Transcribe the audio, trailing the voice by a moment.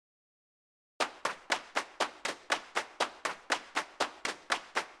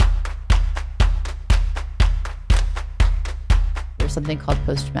There's something called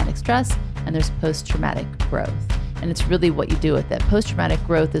post-traumatic stress, and there's post-traumatic growth. And it's really what you do with it. Post-traumatic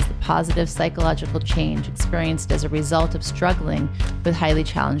growth is the positive psychological change experienced as a result of struggling with highly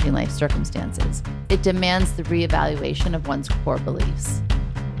challenging life circumstances. It demands the reevaluation of one's core beliefs.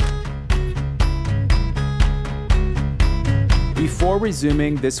 Before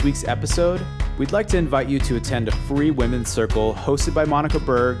resuming this week's episode, we'd like to invite you to attend a free women's circle hosted by Monica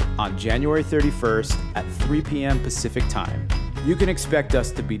Berg on January 31st at 3 p.m. Pacific time. You can expect us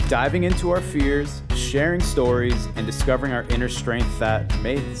to be diving into our fears, sharing stories, and discovering our inner strength that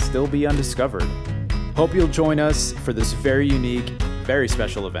may still be undiscovered. Hope you'll join us for this very unique, very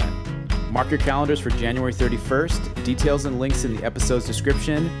special event. Mark your calendars for January 31st. Details and links in the episode's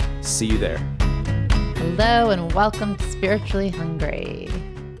description. See you there. Hello and welcome to Spiritually Hungry.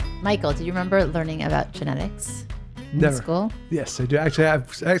 Michael, do you remember learning about genetics in school? Yes, I do. Actually,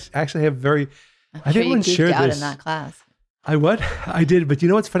 I have very. I think you geeked out in that class. I did, but you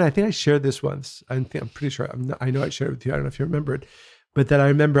know what's funny? I think I shared this once. I'm pretty sure. I know I shared it with you. I don't know if you remember it, but that I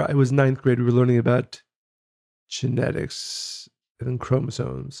remember it was ninth grade. We were learning about genetics and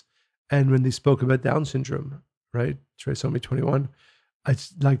chromosomes, and when they spoke about Down syndrome, right? Trisomy 21.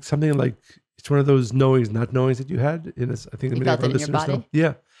 It's like something like it's one of those knowings, not knowings that you had. I think you felt it in your body. Know.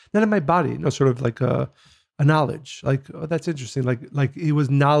 Yeah, not in my body. No, sort of like a knowledge. Like, oh, that's interesting. Like it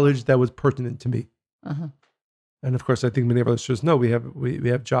was knowledge that was pertinent to me. Uh-huh. And of course, I think many of our listeners know we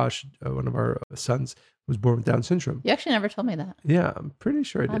have Josh, one of our sons, who was born with Down syndrome. You actually never told me that. Yeah, I'm pretty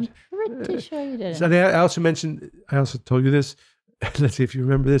sure I did. I'm pretty sure you did. So I also told you this. Let's see if you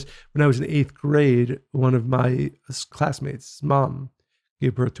remember this. When I was in 8th grade, one of my classmates' mom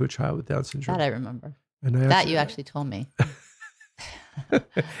gave birth to a child with Down syndrome. That I remember. And you actually told me.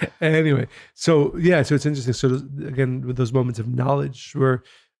 Anyway, so it's interesting. So again, with those moments of knowledge where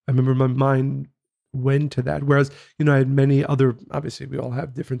I remember my mind went to that. Whereas, I had many other, obviously we all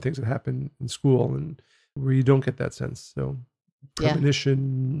have different things that happen in school and where you don't get that sense. So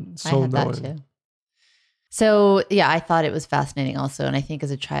premonition, soul knowing. I had that too. So I thought it was fascinating also. And I think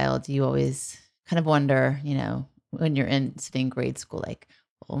as a child, you always kind of wonder, when you're sitting in grade school, like,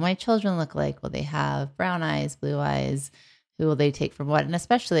 what will my children look like? Will they have brown eyes, blue eyes? Who will they take from what? And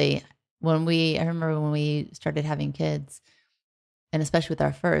especially I remember when we started having kids, and especially with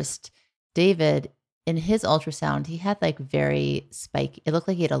our first, David, in his ultrasound, he had like very spiky. It looked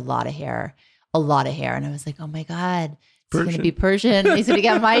like he had a lot of hair. And I was like, oh my God, he's going to be Persian. He's going to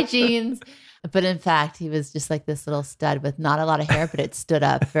get my genes. But in fact, he was just like this little stud with not a lot of hair, but it stood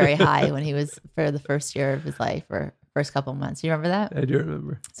up very high when he was for the first year of his life or first couple of months. You remember that? I do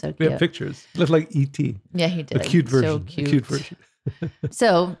remember. So cute. We have pictures. It looked like E.T. Yeah, he did. A cute version. So cute. A cute version.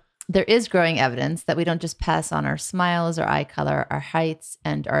 So there is growing evidence that we don't just pass on our smiles, our eye color, our heights,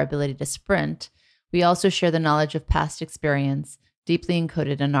 and our ability to sprint. We also share the knowledge of past experience deeply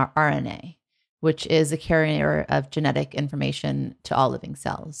encoded in our RNA, which is a carrier of genetic information to all living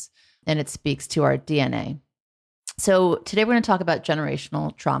cells. And it speaks to our DNA. So today we're going to talk about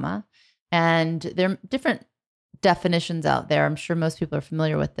generational trauma. And there are different definitions out there. I'm sure most people are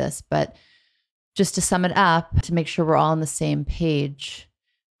familiar with this, but just to sum it up, to make sure we're all on the same page,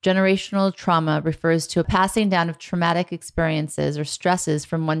 generational trauma refers to a passing down of traumatic experiences or stresses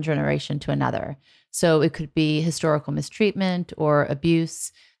from one generation to another. So it could be historical mistreatment or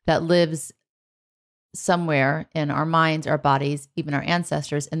abuse that lives somewhere in our minds, our bodies, even our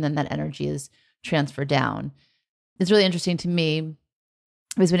ancestors, and then that energy is transferred down. It's really interesting to me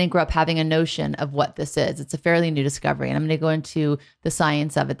because we didn't grow up having a notion of what this is. It's a fairly new discovery, and I'm going to go into the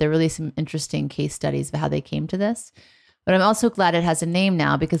science of it. There are really some interesting case studies of how they came to this. But I'm also glad it has a name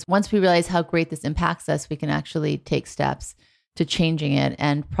now, because once we realize how great this impacts us, we can actually take steps to changing it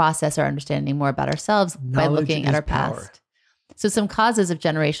and process our understanding more about ourselves by looking at our past. So some causes of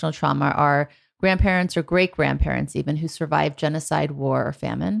generational trauma are grandparents or great-grandparents even who survived genocide, war, or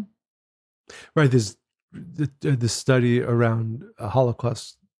famine. Right. There's the study around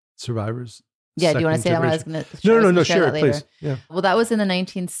Holocaust survivors. Yeah, do you want to say that one? I was going to No, share it, please. Yeah. Well, that was in the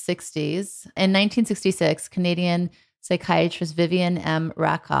 1960s. In 1966, Canadian psychiatrist Vivian M.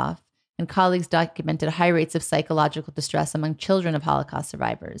 Rakoff and colleagues documented high rates of psychological distress among children of Holocaust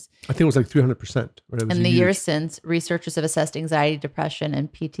survivors. I think it was like 300%. In the years since, researchers have assessed anxiety, depression,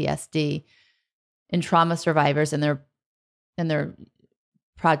 and PTSD in trauma survivors and their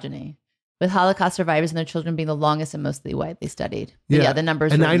progeny, with Holocaust survivors and their children being the longest and mostly widely studied. Yeah, the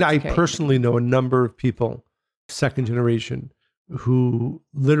numbers. And I personally know a number of people, second generation, who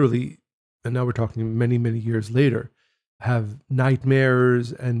literally, and now we're talking many, many years later, have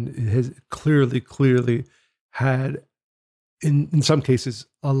nightmares, and it has clearly had, in some cases,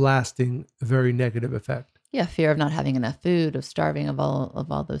 a lasting, very negative effect. Yeah, fear of not having enough food, of starving, of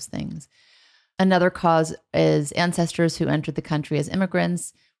all those things. Another cause is ancestors who entered the country as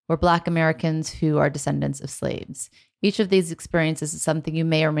immigrants or Black Americans who are descendants of slaves. Each of these experiences is something you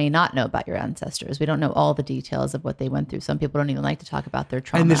may or may not know about your ancestors. We don't know all the details of what they went through. Some people don't even like to talk about their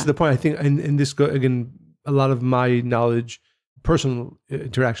trauma. And this is the point, I think, and this, again, a lot of my knowledge, personal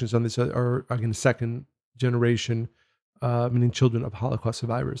interactions on this are again, second generation, meaning children of Holocaust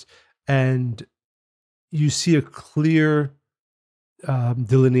survivors. And you see a clear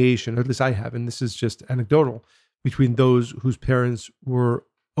delineation, or at least I have, and this is just anecdotal, between those whose parents were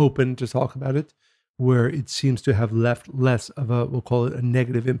open to talk about it, where it seems to have left less of a, we'll call it a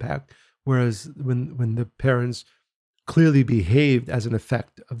negative impact. Whereas when the parents clearly behaved as an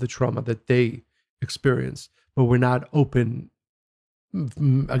effect of the trauma that they experienced, but were not open,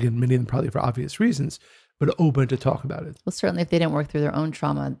 again, many of them probably for obvious reasons, but open to talk about it. Well, certainly if they didn't work through their own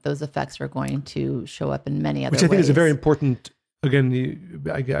trauma, those effects are going to show up in many other ways. Which I think is a very important, again,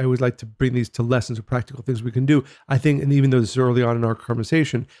 I always like to bring these to lessons or practical things we can do. I think, and even though this is early on in our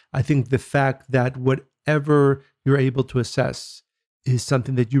conversation, I think the fact that whatever you're able to assess is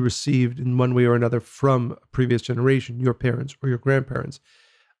something that you received in one way or another from a previous generation, your parents or your grandparents.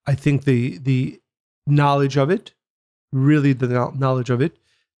 I think the knowledge of it, really the knowledge of it,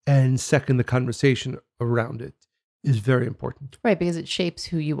 and second, the conversation around it is very important. Right, because it shapes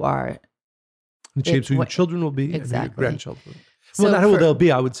who you are. It shapes who your children will be exactly. and who your grandchildren. So well, not who they'll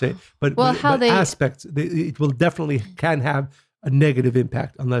be, I would say, but aspects. It will definitely can have a negative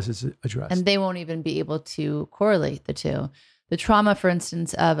impact unless it's addressed. And they won't even be able to correlate the two. The trauma, for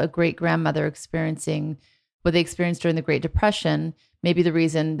instance, of a great-grandmother experiencing what they experienced during the Great Depression may be the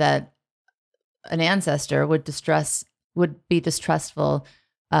reason that an ancestor would be distrustful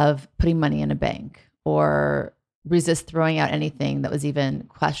of putting money in a bank or resist throwing out anything that was even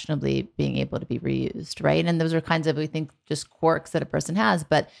questionably being able to be reused, right? And those are kinds of, we think, just quirks that a person has,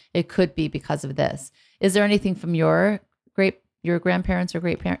 but it could be because of this. Is there anything from your grandparents or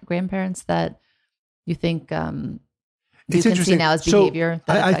great-grandparents that you think you can see now as behavior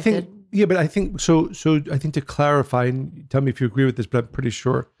that affected? I think so. I think to clarify, and tell me if you agree with this, but I'm pretty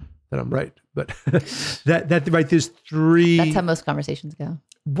sure that I'm right. But that right, there's three. That's how most conversations go.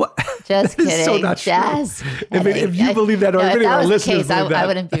 What? Just kidding. So not Just true. I mean, if you believe that, or if any of our listeners believe that, I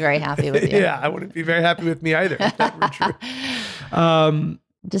wouldn't be very happy with you. Yeah, I wouldn't be very happy with me either. If that were true.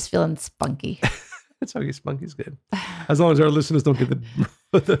 Just feeling spunky. It's okay. Spunky's good, as long as our listeners don't get the.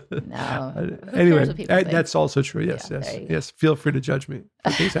 No. Anyway, that's also true. Yes, yeah, yes. Feel free to judge me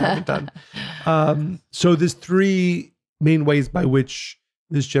for things I haven't done. So there's three main ways by which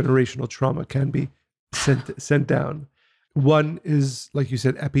this generational trauma can be sent down. One is, like you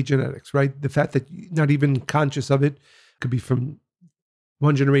said, epigenetics, right? The fact that you're not even conscious of it could be from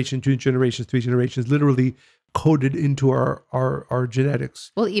one generation, two generations, three generations, literally coded into our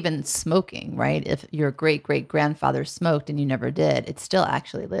genetics. Well, even smoking, right? If your great-great-grandfather smoked and you never did, it still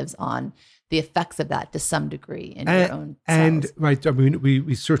actually lives on the effects of that to some degree in your own cells. And right, I mean,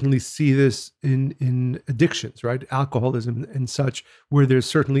 we certainly see this in addictions, right? Alcoholism and such, where there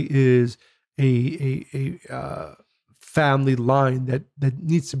certainly is a family line that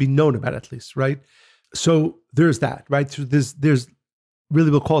needs to be known about, at least, right? So there's that, right? So there's really,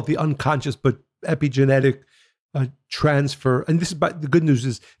 we'll call it the unconscious but epigenetic transfer. And this is, the good news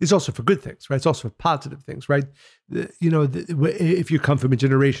is it's also for good things, right? It's also for positive things, right? If you come from a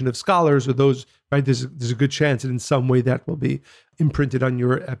generation of scholars or those, right, there's a good chance that in some way that will be imprinted on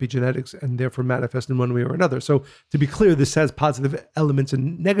your epigenetics and therefore manifest in one way or another. So to be clear, this has positive elements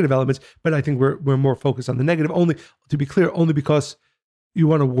and negative elements, but I think we're more focused on the negative, only to be clear, only because you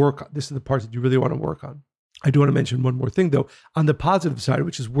want to work. This is the part that you really want to work on. I do want to mention one more thing though, on the positive side,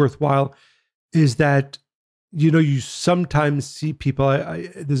 which is worthwhile, is that you sometimes see people.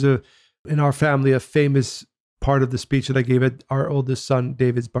 There's in our family a famous part of the speech that I gave at our oldest son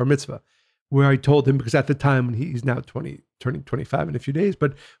David's bar mitzvah, where I told him, because at the time when he's now turning 25 in a few days,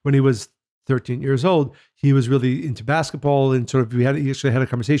 but when he was 13 years old, he was really into basketball, and sort of he actually had a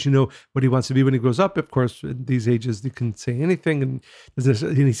conversation, what he wants to be when he grows up. Of course, at these ages, you can say anything, and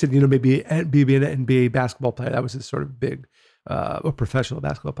he said, maybe be an NBA basketball player. That was his sort of big, a professional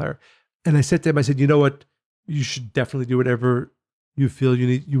basketball player. And I said to him, I said, you know what? You should definitely do whatever you feel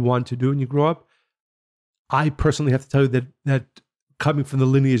you want to do when you grow up. I personally have to tell you that coming from the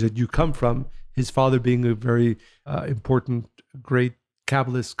lineage that you come from, his father being a very important, great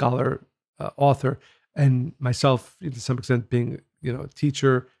Kabbalist scholar, author, and myself to some extent being, a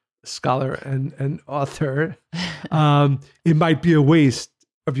teacher, scholar, and author, it might be a waste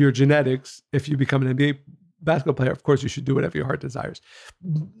of your genetics if you become an NBA basketball player. Of course, you should do whatever your heart desires.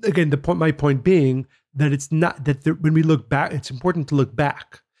 Again, my point being that it's not that when we look back, it's important to look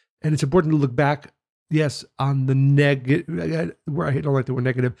back, and it's important to look back. Yes, on the negative, where I don't like the word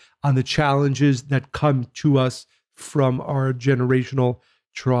negative, on the challenges that come to us from our generational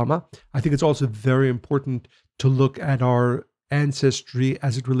trauma. I think it's also very important to look at our ancestry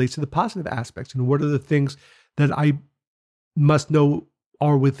as it relates to the positive aspects, and what are the things that I must know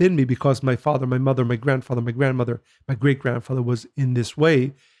are within me because my father, my mother, my grandfather, my grandmother, my great-grandfather was in this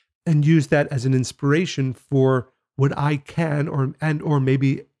way, and use that as an inspiration for what I can or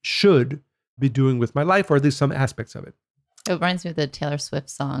maybe should be doing with my life, or at least some aspects of it. It reminds me of the Taylor Swift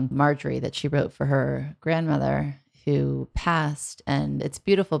song, Marjorie, that she wrote for her grandmother who passed. And it's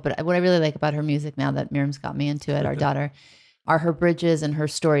beautiful. But what I really like about her music now that Miriam's got me into it, our daughter, are her bridges and her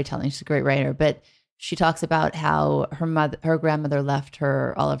storytelling. She's a great writer. But she talks about how her grandmother left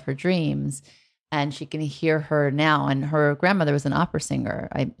her all of her dreams, and she can hear her now. And her grandmother was an opera singer,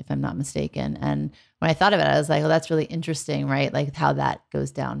 if I'm not mistaken. And when I thought about it, I was like, oh, that's really interesting, right? Like how that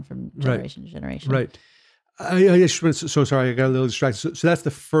goes down from generation to generation. Right. So sorry, I got a little distracted. So that's the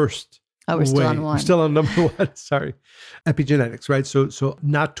first. Oh, we're still on one. We're still on number one. Sorry. Epigenetics, right? So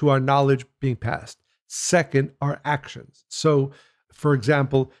not to our knowledge being passed. Second, our actions. So, for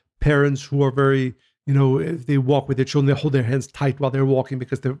example, parents who are very, if they walk with their children, they hold their hands tight while they're walking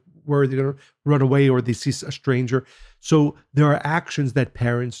because they're worried they're going to run away or they see a stranger. So there are actions that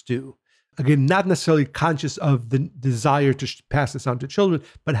parents do. Again, not necessarily conscious of the desire to pass this on to children,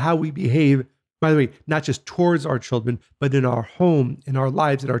 but how we behave, by the way, not just towards our children, but in our home, in our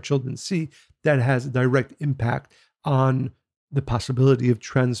lives that our children see, that has a direct impact on the possibility of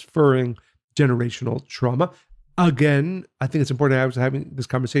transferring generational trauma. Again, I think it's important. I was having this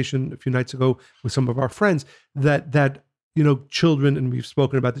conversation a few nights ago with some of our friends that children, and we've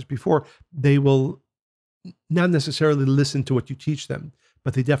spoken about this before, they will not necessarily listen to what you teach them,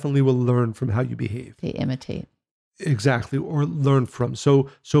 but they definitely will learn from how you behave. They imitate. Exactly, or learn from. So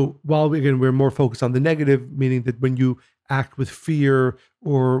while we're more focused on the negative, meaning that when you act with fear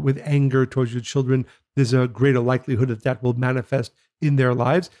or with anger towards your children, there's a greater likelihood that will manifest in their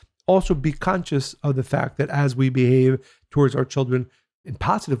lives. Also be conscious of the fact that as we behave towards our children in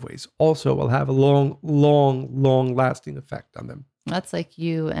positive ways, also will have a long lasting effect on them. That's like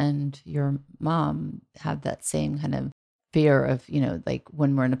you and your mom have that same kind of fear of, like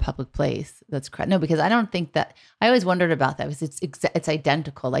when we're in a public place. No, because I don't think that, I always wondered about that because it's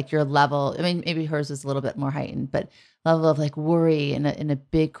identical. Like your level, I mean, maybe hers is a little bit more heightened, but level of like worry in a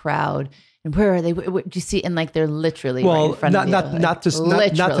big crowd. And where are they? Do you see? And like they're literally right in front of you. Not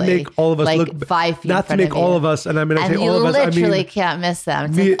to make all of us like look 5 feet. Not to make all of us, and I mean, I say all of us. And you literally can't miss them.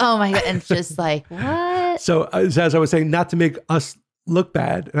 It's like, oh my god, and it's just like what? So as I was saying, not to make us look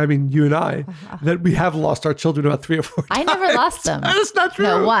bad, and I mean you and I, that we have lost our children about 3 or 4 times. I never lost them. That's not true.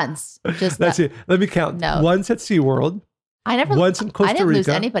 No, once. Just let's see. Let me count. No. Once at SeaWorld. Once in Costa Rica. I didn't lose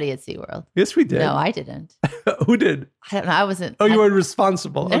anybody at SeaWorld. Yes, we did. No, I didn't. Who did? I don't know. I wasn't. Oh, you weren't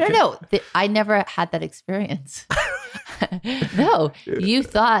responsible. No, okay. no. I never had that experience. No, you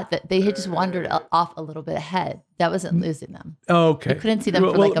thought that they had just wandered off a little bit ahead. That wasn't losing them. Okay. You couldn't see them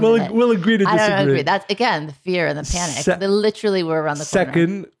for like a minute. We'll agree to disagree. I don't agree. That's, again, the fear and the panic. They literally were around the corner.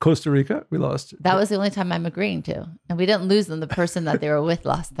 Second, Costa Rica, we lost. That was the only time I'm agreeing to. And we didn't lose them. The person that they were with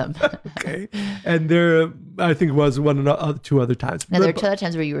lost them. Okay. And there, I think it was 1 or 2 other times. No, there were 2 other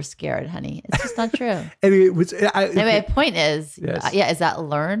times where you were scared, honey. It's just not true. Anyway, my point is, yes. Is that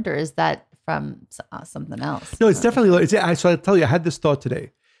learned or is that from something else? No, it's definitely. So I tell you, I had this thought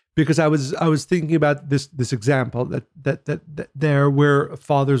today because I was thinking about this example that there where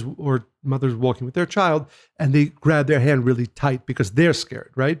fathers or mothers walking with their child and they grab their hand really tight because they're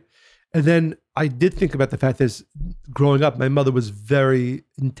scared, right? And then I did think about the fact that growing up, my mother was very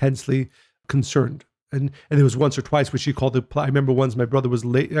intensely concerned. And there was once or twice where she called it. I remember once my brother was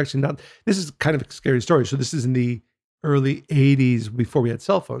late. Actually, not. This is kind of a scary story. So this is in the early 80s before we had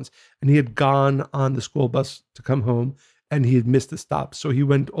cell phones, and he had gone on the school bus to come home and he had missed the stop. So he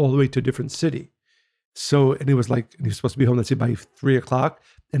went all the way to a different city. So, and he was supposed to be home, let's say by 3:00,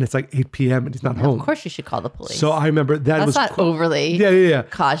 and it's like 8 p.m. and he's not home. Of course you should call the police. So I remember that's not overly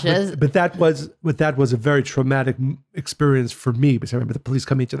cautious. But that was a very traumatic experience for me because I remember the police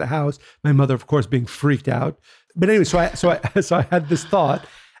coming to the house, my mother, of course, being freaked out. But anyway, so I had this thought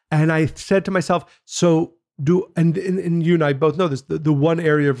and I said to myself, and you and I both know this, the one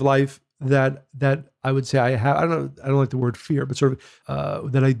area of life that I would say I have, I don't like the word fear, but sort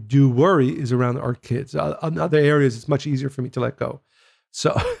of that I do worry is around our kids. On other areas, it's much easier for me to let go.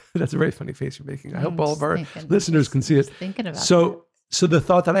 So that's a very funny face you're making. I hope all of our listeners can see it. Thinking about so the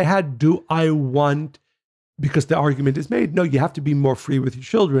thought that I had, do I want because the argument is made, no, you have to be more free with your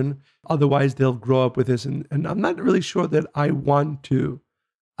children. Otherwise, they'll grow up with this. And I'm not really sure that I want to.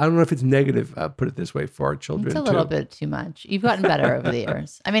 I don't know if it's negative, put it this way, for our children. It's a little bit too much. You've gotten better over the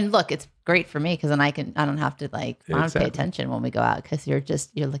years. I mean, look, it's great for me because then I don't have to I don't pay attention when we go out because you're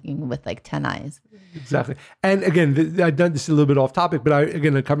looking with 10 eyes. Exactly. And again, I've done this a little bit off topic, but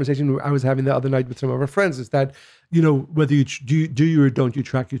a conversation I was having the other night with some of our friends is that, whether you do you or don't you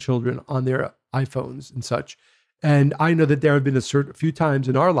track your children on their iPhones and such. And I know that there have been a few times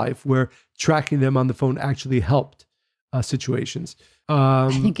in our life where tracking them on the phone actually helped situations. I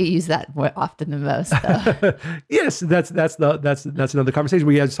think you use that more often than most, though. Yes, that's another conversation.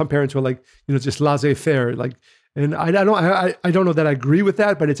 We have some parents who are just laissez-faire, and I don't know that I agree with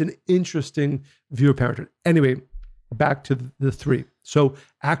that, but it's an interesting view of parenthood. Anyway, back to the three. So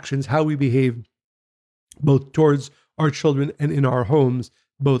actions, how we behave, both towards our children and in our homes,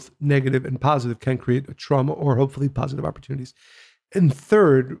 both negative and positive, can create a trauma or hopefully positive opportunities. And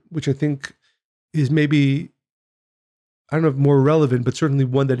third, which I think is maybe, I don't know if more relevant, but certainly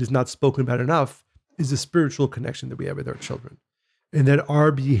one that is not spoken about enough, is the spiritual connection that we have with our children. And that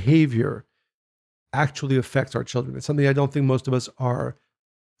our behavior actually affects our children. It's something I don't think most of us are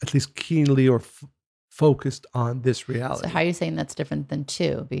at least keenly or focused on this reality. So how are you saying that's different than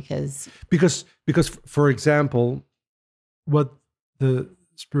two? Because for example, what the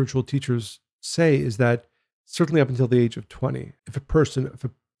spiritual teachers say is that certainly up until the age of 20, if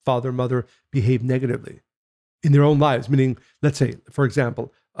a father or mother behave negatively in their own lives, meaning, let's say, for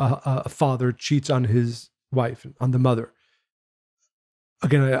example, a father cheats on his wife, on the mother.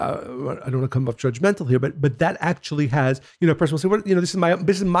 Again, I don't want to come off judgmental here, but that actually has, a person will say, well,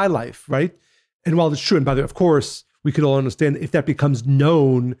 this is my life, right? And while it's true, and by the way, of course, we could all understand if that becomes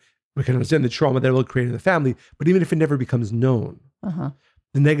known, we can understand the trauma that it will create in the family. But even if it never becomes known,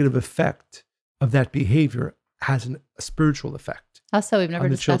 the negative effect of that behavior has a spiritual effect. How so? We've never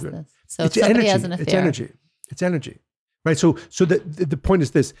discussed this. So it's if somebody energy. has an affair. It's energy, right? So the point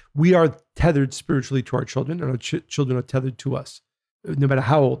is this: we are tethered spiritually to our children, and our children are tethered to us, no matter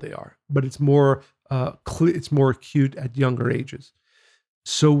how old they are. But it's more it's more acute at younger ages.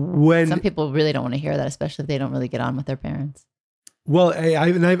 So when some people really don't want to hear that, especially if they don't really get on with their parents. Well,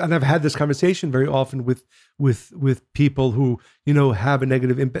 I've had this conversation very often with people who have a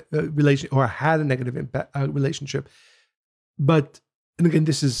negative relation or had a negative relationship. But and again,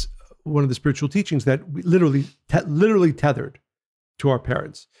 this is one of the spiritual teachings that we literally tethered to our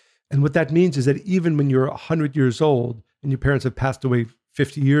parents. And what that means is that even when you're 100 years old and your parents have passed away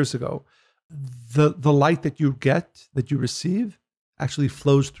 50 years ago, the light that you receive actually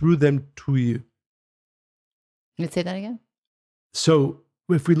flows through them to you. Can you say that again? So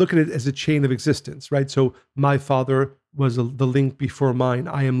if we look at it as a chain of existence, right? So my father was the link before mine.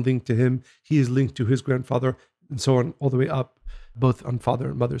 I am linked to him. He is linked to his grandfather, and so on, all the way up, both on father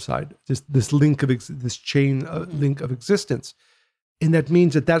and mother side. This link of this chain link of existence, and that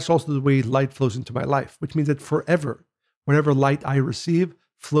means that that's also the way light flows into my life. Which means that forever, whatever light I receive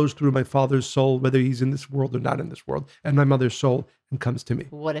flows through my father's soul, whether he's in this world or not in this world, and my mother's soul, and comes to me.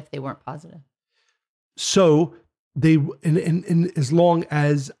 What if they weren't positive? So they, and as long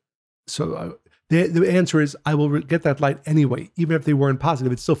as, the answer is I will get that light anyway, even if they weren't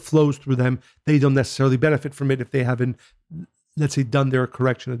positive. It still flows through them. They don't necessarily benefit from it if they haven't, let's say, done their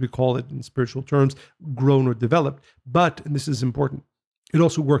correction, as we call it in spiritual terms, grown or developed. But, and this is important, it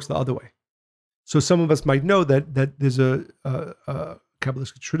also works the other way. So some of us might know that there's a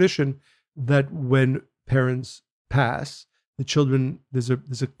Kabbalistic tradition that when parents pass, the children, there's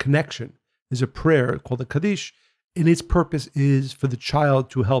a connection, there's a prayer called a Kaddish, and its purpose is for the child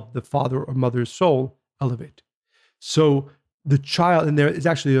to help the father or mother's soul elevate. So the child, and there is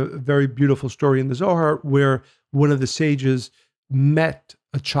actually a very beautiful story in the Zohar where one of the sages met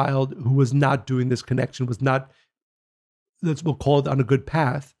a child who was not doing this connection, was not, we'll call it, on a good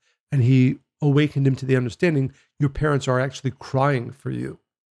path, and he awakened him to the understanding, your parents are actually crying for you.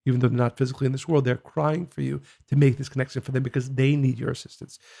 Even though they're not physically in this world, they're crying for you to make this connection for them because they need your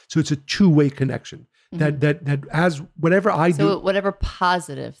assistance. So it's a two-way connection. That as whatever I do. So whatever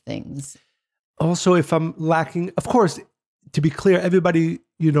positive things. Also, if I'm lacking, of course, to be clear, everybody,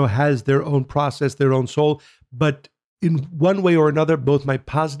 has their own process, their own soul. But in one way or another, both my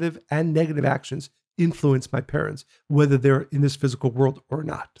positive and negative actions influence my parents, whether they're in this physical world or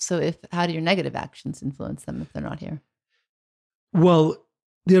not. So how do your negative actions influence them if they're not here? Well,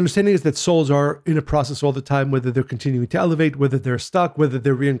 the understanding is that souls are in a process all the time, whether they're continuing to elevate, whether they're stuck, whether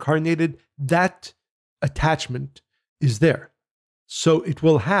they're reincarnated, that attachment is there. So it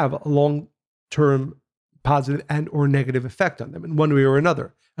will have a long-term positive and or negative effect on them in one way or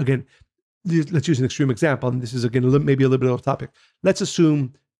another. Again, let's use an extreme example, and this is again maybe a little bit off topic. Let's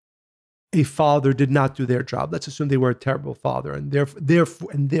assume a father did not do their job. Let's assume they were a terrible father, and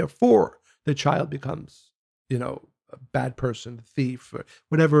therefore the child becomes, a bad person, a thief, or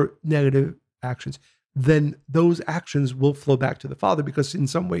whatever negative actions. Then those actions will flow back to the father because in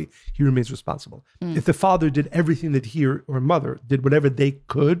some way he remains responsible. If the father did everything that he or mother did whatever they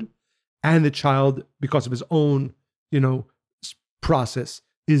could, and the child, because of his own, process,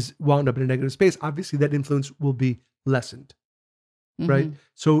 is wound up in a negative space, obviously that influence will be lessened, right?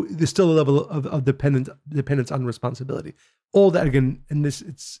 So there's still a level of dependence on responsibility. All that again, and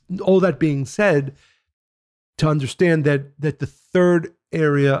it's all that being said, to understand that the third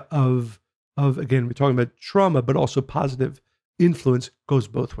area of again, we're talking about trauma, but also positive influence goes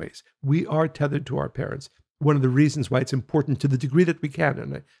both ways. We are tethered to our parents. One of the reasons why it's important to the degree that we can,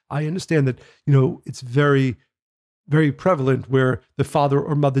 and I understand that, it's very, very prevalent where the father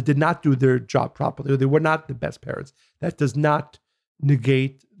or mother did not do their job properly, or they were not the best parents. That does not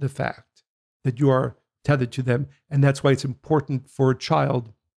negate the fact that you are tethered to them. And that's why it's important for a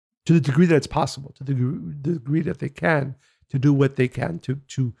child, to the degree that it's possible, to the degree that they can, to do what they can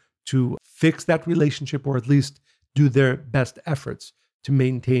to fix that relationship, or at least do their best efforts to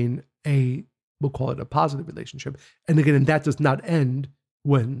maintain we'll call it a positive relationship. And again, and that does not end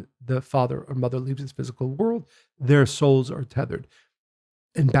when the father or mother leaves this physical world. Their souls are tethered.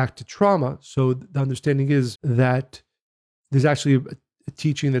 And back to trauma. So the understanding is that there's actually a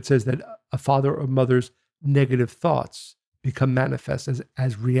teaching that says that a father or mother's negative thoughts become manifest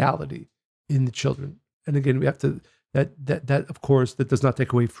as reality in the children. And again, we have to, that of course, that does not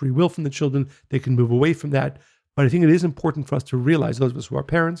take away free will from the children. They can move away from that. But I think it is important for us to realize, those of us who are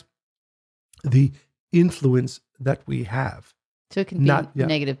parents, the influence that we have. So it can be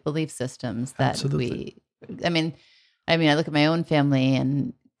negative belief systems that Absolutely. I look at my own family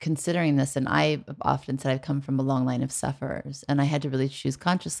and considering this, and I often said I've come from a long line of sufferers, and I had to really choose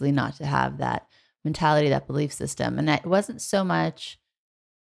consciously not to have that mentality, that belief system. And it wasn't so much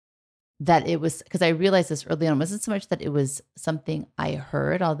that it was, because I realized this early on, it wasn't so much that it was something I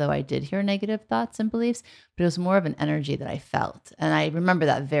heard, although I did hear negative thoughts and beliefs, but it was more of an energy that I felt. And I remember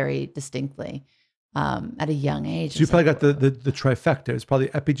that very distinctly at a young age. So you probably got the trifecta. It's probably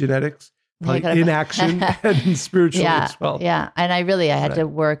epigenetics, probably inaction, and spiritually as well. Yeah. And I had to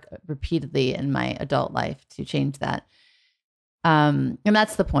work repeatedly in my adult life to change that. And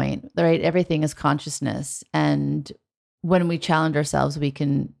that's the point, right? Everything is consciousness. And when we challenge ourselves, we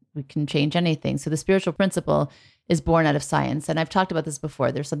can change anything. So the spiritual principle is born out of science. And I've talked about this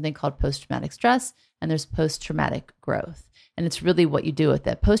before. There's something called post-traumatic stress, and there's post-traumatic growth. And it's really what you do with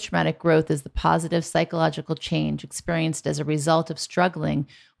it. Post-traumatic growth is the positive psychological change experienced as a result of struggling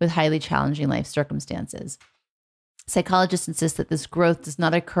with highly challenging life circumstances. Psychologists insist that this growth does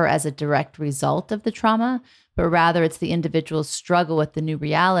not occur as a direct result of the trauma, but rather it's the individual's struggle with the new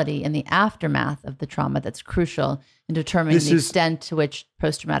reality and the aftermath of the trauma that's crucial in determining the extent to which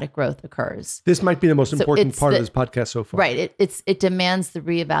post-traumatic growth occurs. This might be the most important part of this podcast so far. Right. It demands the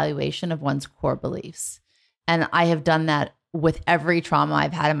reevaluation of one's core beliefs. And I have done that with every trauma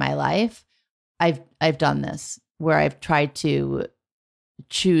I've had in my life. I've done this where I've tried to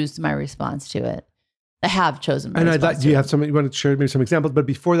choose my response to it. I have chosen my response. Do you have something you want to share? Maybe some examples, but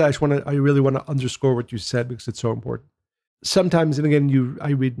before that, I really want to underscore what you said because it's so important. Sometimes, and again,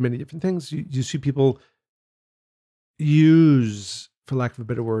 I read many different things. You see people use, for lack of a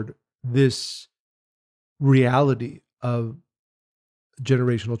better word, this reality of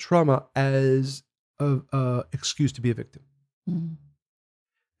generational trauma as an excuse to be a victim. Mm-hmm.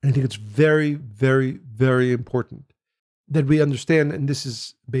 And I think it's very, very, very important that we understand, and this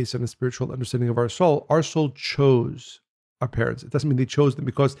is based on a spiritual understanding of our soul chose our parents. It doesn't mean they chose them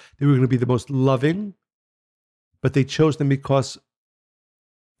because they were going to be the most loving, but they chose them because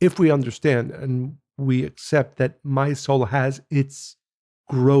if we understand and we accept that my soul has its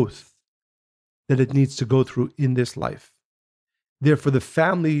growth that it needs to go through in this life. Therefore, the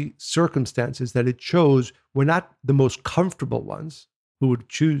family circumstances that it chose were not the most comfortable ones who would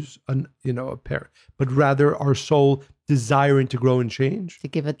choose a parent, but rather our soul desiring to grow and change. To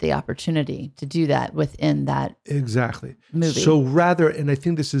give it the opportunity to do that within that exactly movie. So rather, and I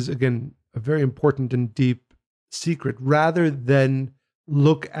think this is, again, a very important and deep secret, rather than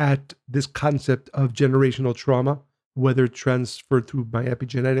look at this concept of generational trauma, whether transferred through my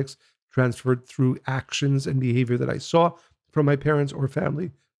epigenetics, transferred through actions and behavior that I saw from my parents or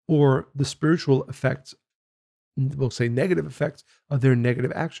family, or the spiritual effects, we'll say negative effects of their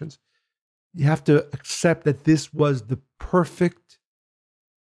negative actions. You have to accept that this was the perfect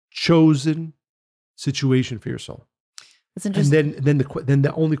chosen situation for your soul. It's interesting. And then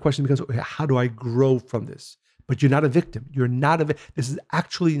the only question becomes, okay, how do I grow from this? But you're not a victim. You're not this is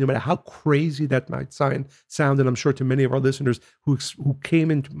actually, no matter how crazy that might sound, and I'm sure to many of our listeners who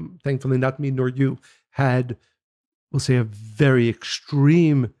came in, thankfully not me nor you, had, we'll say, a very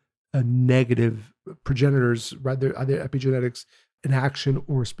extreme negative progenitors, rather either epigenetics in action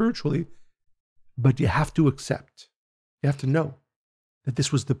or spiritually. But you have to accept, you have to know that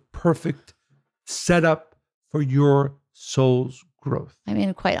this was the perfect setup for your soul's growth. I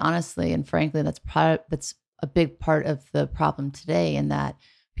mean, quite honestly and frankly, that's a big part of the problem today, in that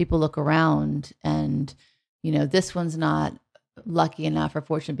people look around and, this one's not lucky enough or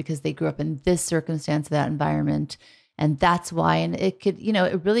fortunate because they grew up in this circumstance, that environment. And that's why, and it could,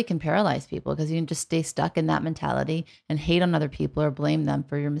 it really can paralyze people, because you can just stay stuck in that mentality and hate on other people or blame them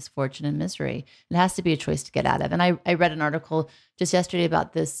for your misfortune and misery. It has to be a choice to get out of. And I read an article just yesterday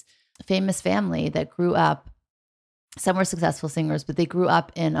about this famous family that grew up. Some were successful singers, but they grew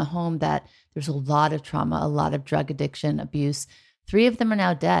up in a home that there's a lot of trauma, a lot of drug addiction, abuse. 3 of them are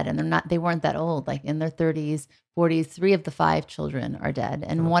now dead, and they weren't that old, like in their 30s, 40s. 3 of the 5 children are dead.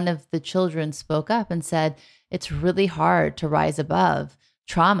 And one of the children spoke up and said, it's really hard to rise above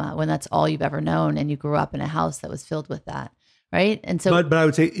trauma when that's all you've ever known, and you grew up in a house that was filled with that. Right. And so, but I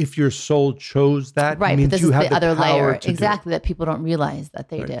would say if your soul chose that, right, it means but this you is have the other layer, to exactly, that people don't realize that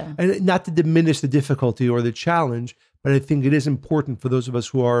they do. And not to diminish the difficulty or the challenge, but I think it is important for those of us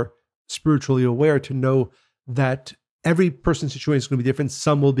who are spiritually aware to know that every person's situation is going to be different.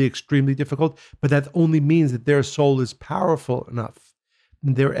 Some will be extremely difficult, but that only means that their soul is powerful enough,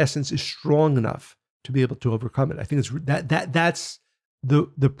 and their essence is strong enough to be able to overcome it. I think it's that's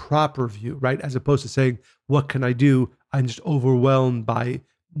the proper view, right? As opposed to saying, what can I do? I'm just overwhelmed by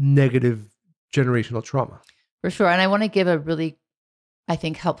negative generational trauma. For sure. And I want to give a really, I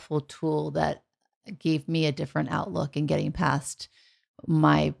think, helpful tool that gave me a different outlook in getting past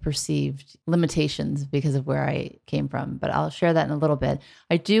my perceived limitations because of where I came from. But I'll share that in a little bit.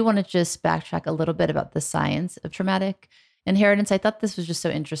 I do want to just backtrack a little bit about the science of traumatic inheritance. I thought this was just so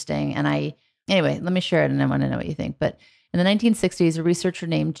interesting. And anyway, let me share it, and I want to know what you think. But in the 1960s, a researcher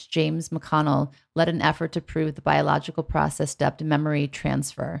named James McConnell led an effort to prove the biological process dubbed memory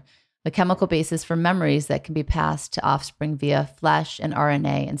transfer, the chemical basis for memories that can be passed to offspring via flesh and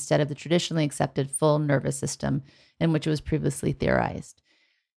RNA instead of the traditionally accepted full nervous system in which it was previously theorized.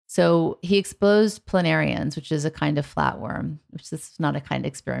 So he exposed planarians, which is a kind of flatworm, which this is not a kind of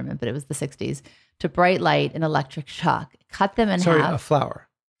experiment, but it was the 60s, to bright light and electric shock, cut them in half. Sorry, a flower.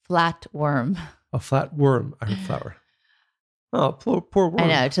 Flatworm. A flat worm. I heard flower. Oh, poor worm. I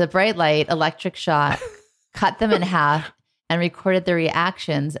know. To the bright light, electric shock, cut them in half, and recorded the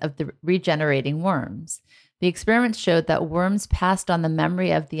reactions of the regenerating worms. The experiments showed that worms passed on the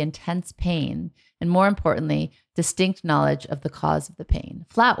memory of the intense pain, and more importantly, distinct knowledge of the cause of the pain.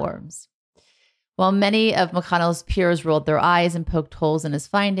 Flatworms. While many of McConnell's peers rolled their eyes and poked holes in his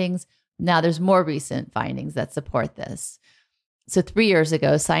findings, now there's more recent findings that support this. So 3 years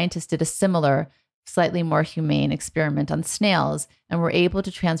ago, scientists did a similar, slightly more humane experiment on snails and were able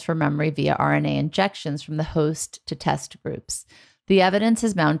to transfer memory via RNA injections from the host to test groups. The evidence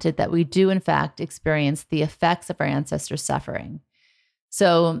has mounted that we do, in fact, experience the effects of our ancestors' suffering.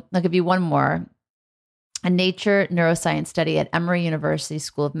 So I'll give you one more. A Nature neuroscience study at Emory University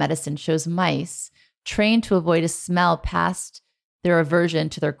School of Medicine shows mice trained to avoid a smell past their aversion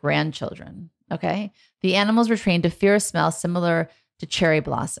to their grandchildren. Okay? The animals were trained to fear a smell similar to cherry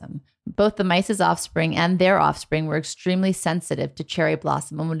blossom. Both the mice's offspring and their offspring were extremely sensitive to cherry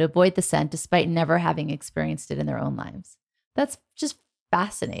blossom and would avoid the scent despite never having experienced it in their own lives. That's just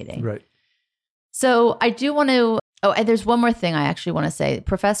fascinating. Right. So I do want to, and there's one more thing I actually want to say.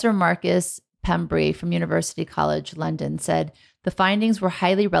 Professor Marcus Pembry from University College London said the findings were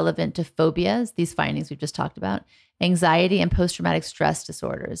highly relevant to phobias, these findings we've just talked about, anxiety, and post-traumatic stress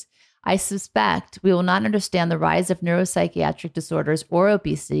disorders. I suspect we will not understand the rise of neuropsychiatric disorders or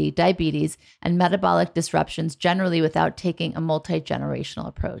obesity, diabetes, and metabolic disruptions generally without taking a multi-generational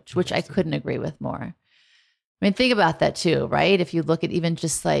approach, which I couldn't agree with more. I mean, think about that too, right? If you look at even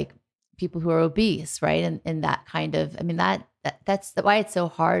just like people who are obese, right? And that kind of, I mean, that's why it's so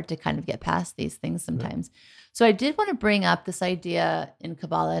hard to kind of get past these things sometimes. Right. So I did want to bring up this idea in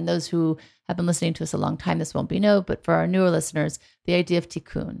Kabbalah, and those who have been listening to us a long time, this won't be new, but for our newer listeners, the idea of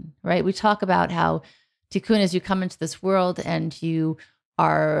tikkun, right? We talk about how tikkun is you come into this world and you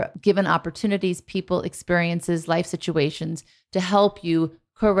are given opportunities, people, experiences, life situations to help you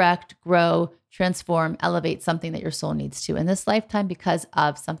correct, grow, transform, elevate something that your soul needs to in this lifetime because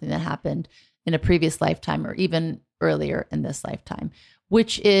of something that happened in a previous lifetime or even earlier in this lifetime,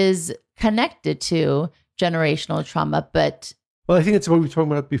 which is connected to generational trauma, but Well, I think it's what we were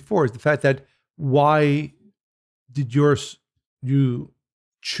talking about before, is the fact that why did you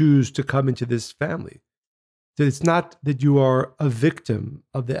choose to come into this family? That it's not that you are a victim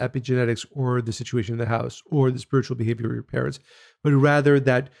of the epigenetics or the situation in the house or the spiritual behavior of your parents, but rather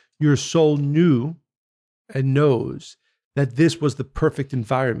that your soul knew and knows that this was the perfect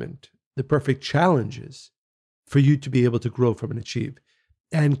environment, the perfect challenges for you to be able to grow from and achieve.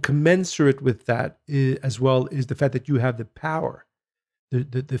 And commensurate with that as well is the fact that you have the power,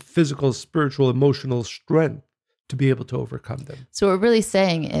 the physical, spiritual, emotional strength to be able to overcome them. So what we're really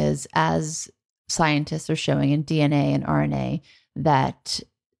saying is, as scientists are showing in DNA and RNA, that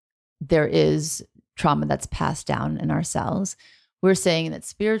there is trauma that's passed down in our cells. We're saying that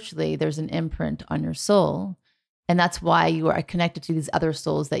spiritually there's an imprint on your soul. And that's why you are connected to these other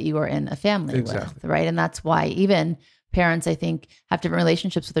souls that you are in a family with, right? And that's why even parents, I think, have different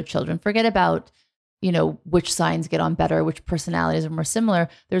relationships with their children. Forget about, which signs get on better, which personalities are more similar.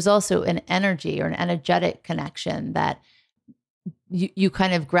 There's also an energy or an energetic connection that you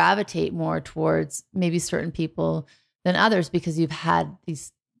kind of gravitate more towards maybe certain people than others because you've had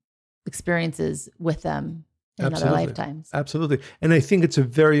these experiences with them in other lifetimes. Absolutely. And I think it's a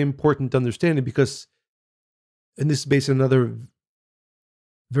very important understanding because, and this is based on another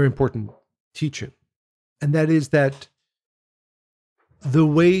very important teaching, and that is that the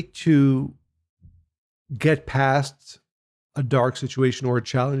way to get past a dark situation or a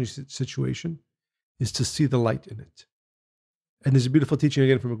challenging situation is to see the light in it. And there's a beautiful teaching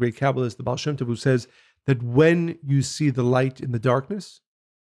again from a great Kabbalist, the Baal Shem Tov, who says that when you see the light in the darkness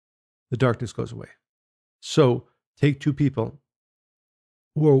goes away. So take two people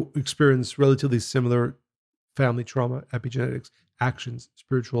who experience relatively similar family trauma, epigenetics, actions,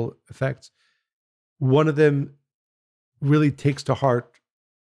 spiritual effects. One of them really takes to heart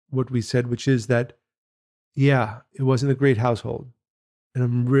what we said, which is that, yeah, it wasn't a great household. And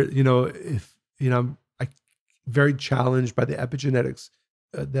I'm very challenged by the epigenetics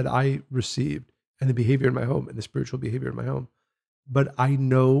that I received and the behavior in my home and the spiritual behavior in my home. But I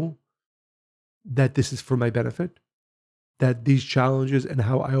know that this is for my benefit, that these challenges and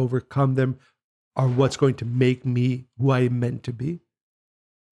how I overcome them are what's going to make me who I am meant to be.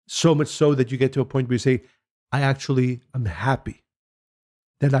 So much so that you get to a point where you say, I'm happy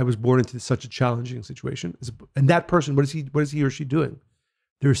that I was born into such a challenging situation. And that person, what is he or she doing?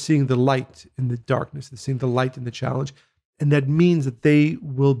 They're seeing the light in the darkness. They're seeing the light in the challenge. And that means that they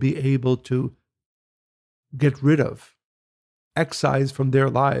will be able to get rid of, excise from their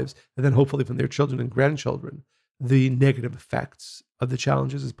lives, and then hopefully from their children and grandchildren, the negative effects of the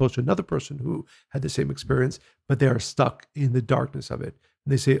challenges, as opposed to another person who had the same experience, but they are stuck in the darkness of it.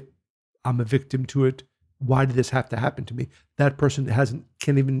 And they say, I'm a victim to it. Why did this have to happen to me? That person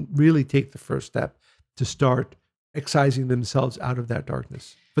can't even really take the first step to start excising themselves out of that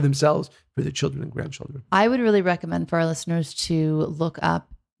darkness for themselves, for their children and grandchildren. I would really recommend for our listeners to look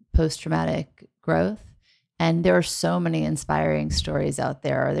up post-traumatic growth. And there are so many inspiring stories out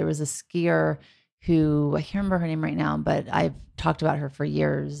there. There was a skier who, I can't remember her name right now, but I've talked about her for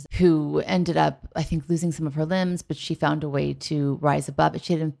years, who ended up, I think, losing some of her limbs, but she found a way to rise above it.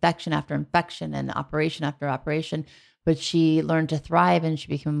 She had infection after infection and operation after operation, but she learned to thrive and she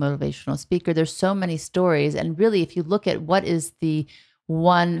became a motivational speaker. There's so many stories. And really, if you look at what is the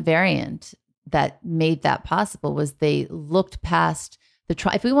one variant that made that possible, was they looked past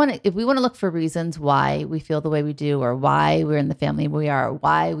if we want to look for reasons why we feel the way we do, or why we're in the family we are, or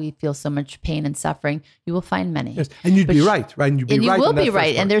why we feel so much pain and suffering, you will find many. Yes. And you'd be right? And you will be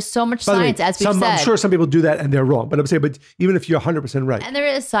right. And there's so much science, as we've said. I'm sure some people do that and they're wrong. But I'm saying, even if you're 100% right. And there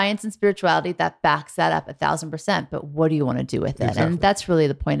is science and spirituality that backs that up 1,000%. But what do you want to do with it? Exactly. And that's really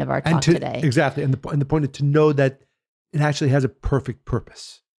the point of our talk today. Exactly. And the point is to know that it actually has a perfect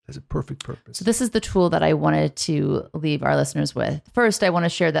purpose. So this is the tool that I wanted to leave our listeners with. First, I want to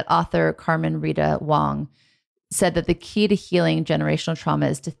share that author Carmen Rita Wong said that the key to healing generational trauma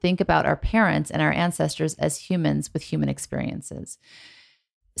is to think about our parents and our ancestors as humans with human experiences.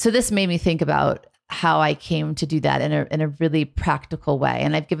 So this made me think about how I came to do that in a really practical way.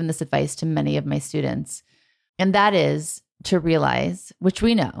 And I've given this advice to many of my students. And that is to realize, which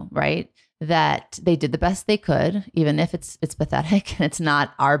we know, right? That they did the best they could, even if it's pathetic and it's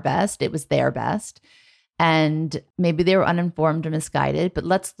not our best, it was their best. And maybe they were uninformed or misguided, but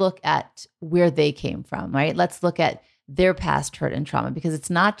let's look at where they came from, right? Let's look at their past hurt and trauma, because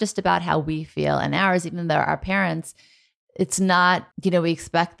it's not just about how we feel and ours, even though our parents, it's not, we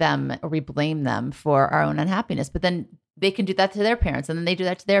expect them or we blame them for our own unhappiness, but then they can do that to their parents and then they do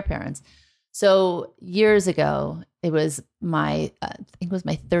that to their parents. So years ago, it was my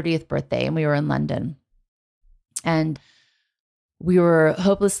 30th birthday and we were in London. And we were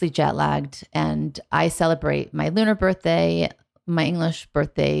hopelessly jet lagged. And I celebrate my lunar birthday, my English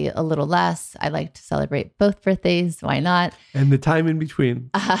birthday a little less. I like to celebrate both birthdays. Why not? And the time in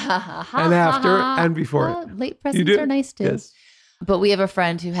between. And after and before. Well, late presents are nice too. Yes. But we have a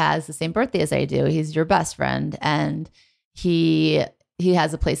friend who has the same birthday as I do. He's your best friend. And he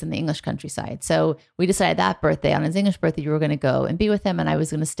has a place in the English countryside. So we decided that birthday, on his English birthday, you were going to go and be with him. And I was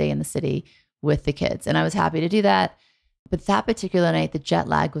going to stay in the city with the kids. And I was happy to do that. But that particular night, the jet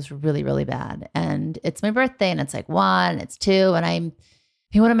lag was really, really bad. And it's my birthday and it's like 1, it's 2. And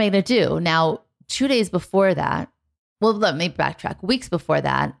what am I going to do? Now, 2 days before that, well, let me backtrack. Weeks before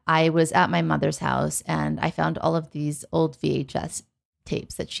that, I was at my mother's house and I found all of these old VHS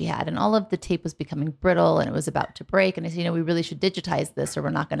tapes that she had. And all of the tape was becoming brittle and it was about to break. And I said, we really should digitize this or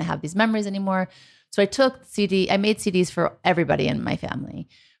we're not going to have these memories anymore. So I made CDs for everybody in my family.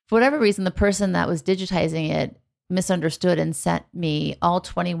 For whatever reason, the person that was digitizing it misunderstood and sent me all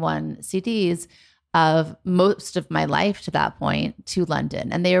 21 CDs of most of my life to that point to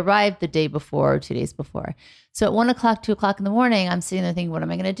London. And they arrived the day before, 2 days before. So at 1 o'clock, 2 o'clock in the morning, I'm sitting there thinking, what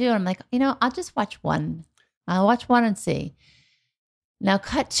am I going to do? And I'm like, I'll just watch one. I'll watch one and see. Now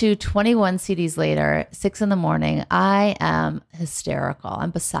cut to 21 CDs later, 6 in the morning. I am hysterical.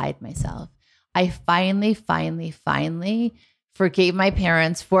 I'm beside myself. I finally forgave my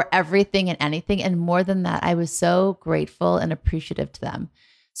parents for everything and anything. And more than that, I was so grateful and appreciative to them.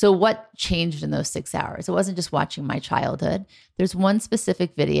 So what changed in those 6 hours? It wasn't just watching my childhood. There's one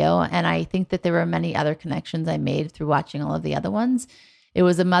specific video, and I think that there were many other connections I made through watching all of the other ones. It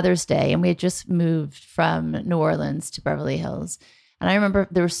was a Mother's Day, and we had just moved from New Orleans to Beverly Hills. And I remember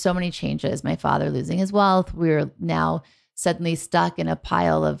there were so many changes. My father losing his wealth. We were now suddenly stuck in a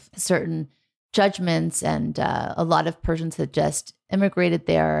pile of certain judgments, and a lot of Persians had just immigrated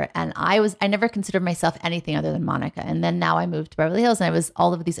there. And I never considered myself anything other than Monica. And then now I moved to Beverly Hills and I was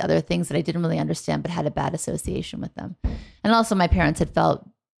all of these other things that I didn't really understand, but had a bad association with them. And also my parents had felt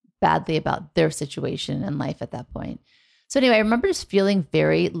badly about their situation in life at that point. So anyway, I remember just feeling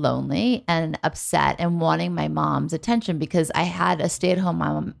very lonely and upset and wanting my mom's attention because I had a stay-at-home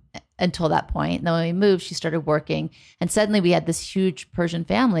mom until that point. And then when we moved, she started working. And suddenly we had this huge Persian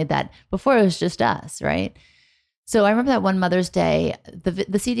family that before it was just us, right? So I remember that one Mother's Day,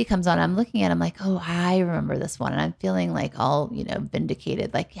 the CD comes on, I'm looking at it, I'm like, oh, I remember this one. And I'm feeling like all,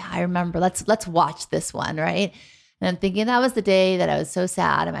 vindicated. Like, yeah, I remember. Let's watch this one, right? And I'm thinking that was the day that I was so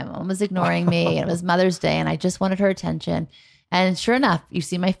sad and my mom was ignoring me. And it was Mother's Day and I just wanted her attention. And sure enough, you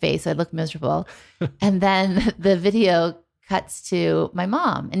see my face, I look miserable. And then the video cuts to my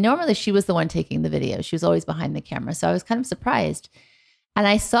mom. And normally she was the one taking the video. She was always behind the camera. So I was kind of surprised. And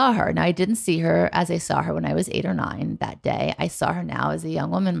I saw her. Now, I didn't see her as I saw her when I was 8 or 9 that day. I saw her now as a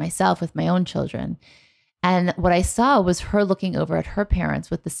young woman myself with my own children. And what I saw was her looking over at her parents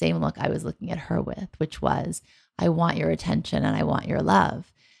with the same look I was looking at her with, which was, I want your attention and I want your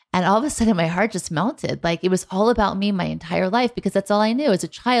love. And all of a sudden my heart just melted. Like it was all about me my entire life because that's all I knew. As a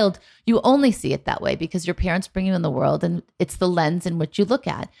child, you only see it that way because your parents bring you in the world and it's the lens in which you look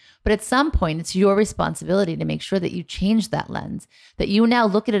at. But at some point, it's your responsibility to make sure that you change that lens, that you now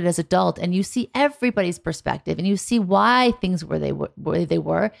look at it as adult and you see everybody's perspective and you see why things were where they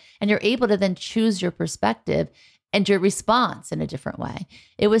were. And you're able to then choose your perspective and your response in a different way.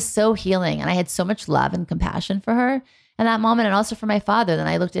 It was so healing. And I had so much love and compassion for her in that moment, and also for my father. Then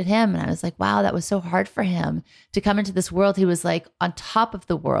I looked at him and I was like, wow, that was so hard for him to come into this world. He was like on top of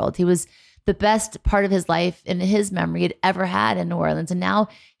the world. He was the best part of his life in his memory he'd ever had in New Orleans. And now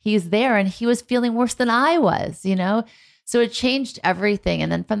he's there and he was feeling worse than I was, So it changed everything.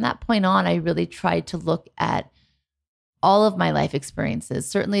 And then from that point on, I really tried to look at all of my life experiences,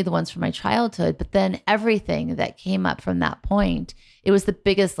 certainly the ones from my childhood, but then everything that came up from that point. It was the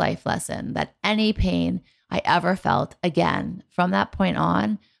biggest life lesson that any pain I ever felt, again, from that point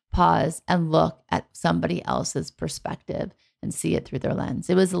on, pause and look at somebody else's perspective and see it through their lens.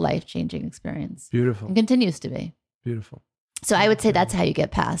 It was a life-changing experience. Beautiful. And continues to be. Beautiful. So I would say that's how you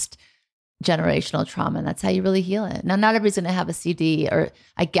get past generational trauma. And that's how you really heal it. Now, not everybody's going to have a CD, or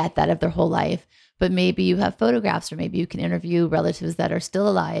I get that, of their whole life, but maybe you have photographs, or maybe you can interview relatives that are still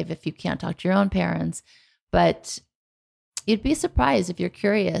alive if you can't talk to your own parents. But you'd be surprised, if you're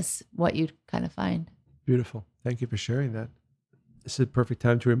curious, what you'd kind of find. Beautiful. Thank you for sharing that. This is a perfect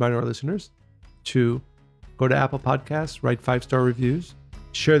time to remind our listeners to go to Apple Podcasts, write 5-star reviews,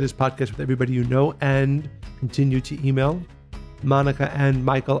 share this podcast with everybody you know, and continue to email Monica and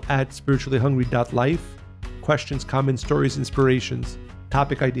Michael at spirituallyhungry.life. Questions, comments, stories, inspirations,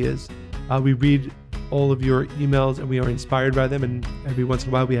 topic ideas. We read all of your emails, and we are inspired by them. And every once in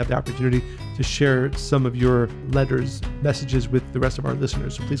a while, we have the opportunity to share some of your letters, messages with the rest of our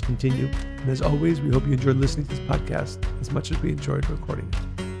listeners. So please continue. And as always, we hope you enjoyed listening to this podcast as much as we enjoyed recording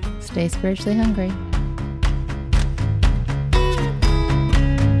it. Stay spiritually hungry.